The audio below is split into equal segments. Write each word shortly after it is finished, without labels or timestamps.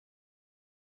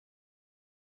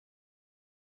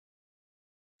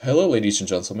Hello ladies and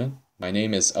gentlemen, my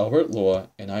name is Albert Lua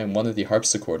and I am one of the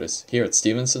harpsichordists here at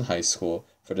Stevenson High School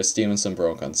for the Stevenson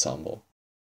Baroque Ensemble.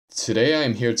 Today I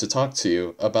am here to talk to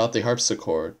you about the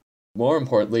harpsichord, more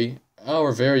importantly,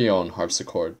 our very own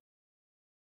harpsichord.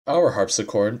 Our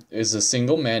harpsichord is a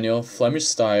single manual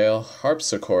Flemish-style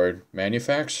harpsichord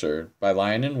manufactured by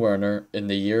Lion & Werner in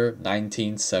the year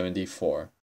 1974.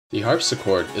 The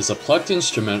harpsichord is a plucked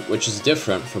instrument which is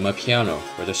different from a piano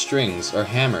where the strings are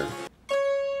hammered.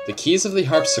 The keys of the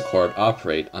harpsichord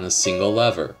operate on a single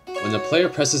lever. When the player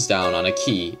presses down on a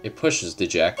key, it pushes the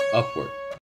jack upward.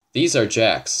 These are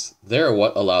jacks. They are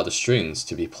what allow the strings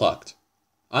to be plucked.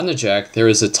 On the jack, there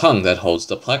is a tongue that holds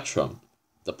the plectrum.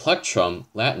 The plectrum,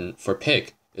 Latin for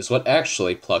pick, is what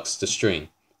actually plucks the string.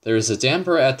 There is a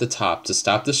damper at the top to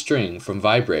stop the string from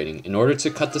vibrating in order to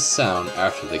cut the sound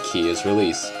after the key is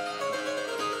released.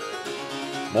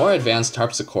 More advanced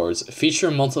harpsichords feature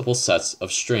multiple sets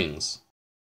of strings.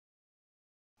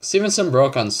 Stevenson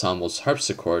Baroque Ensemble's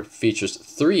harpsichord features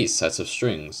 3 sets of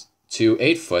strings, 2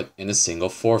 8-foot and a single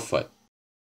 4-foot.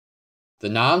 The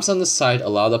knobs on the side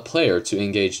allow the player to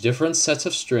engage different sets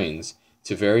of strings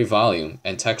to vary volume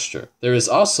and texture. There is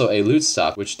also a lute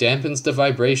stop which dampens the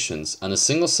vibrations on a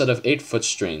single set of 8-foot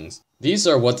strings. These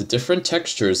are what the different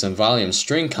textures and volume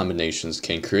string combinations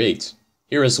can create.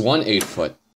 Here is one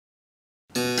 8-foot.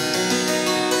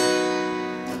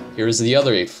 Here is the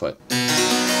other 8-foot.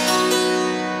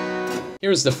 Here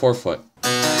is the 4-foot.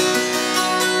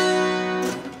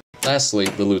 Lastly,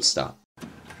 the lute stop.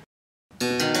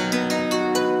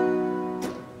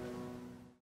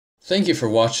 Thank you for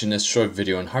watching this short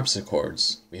video on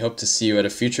harpsichords. We hope to see you at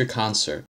a future concert.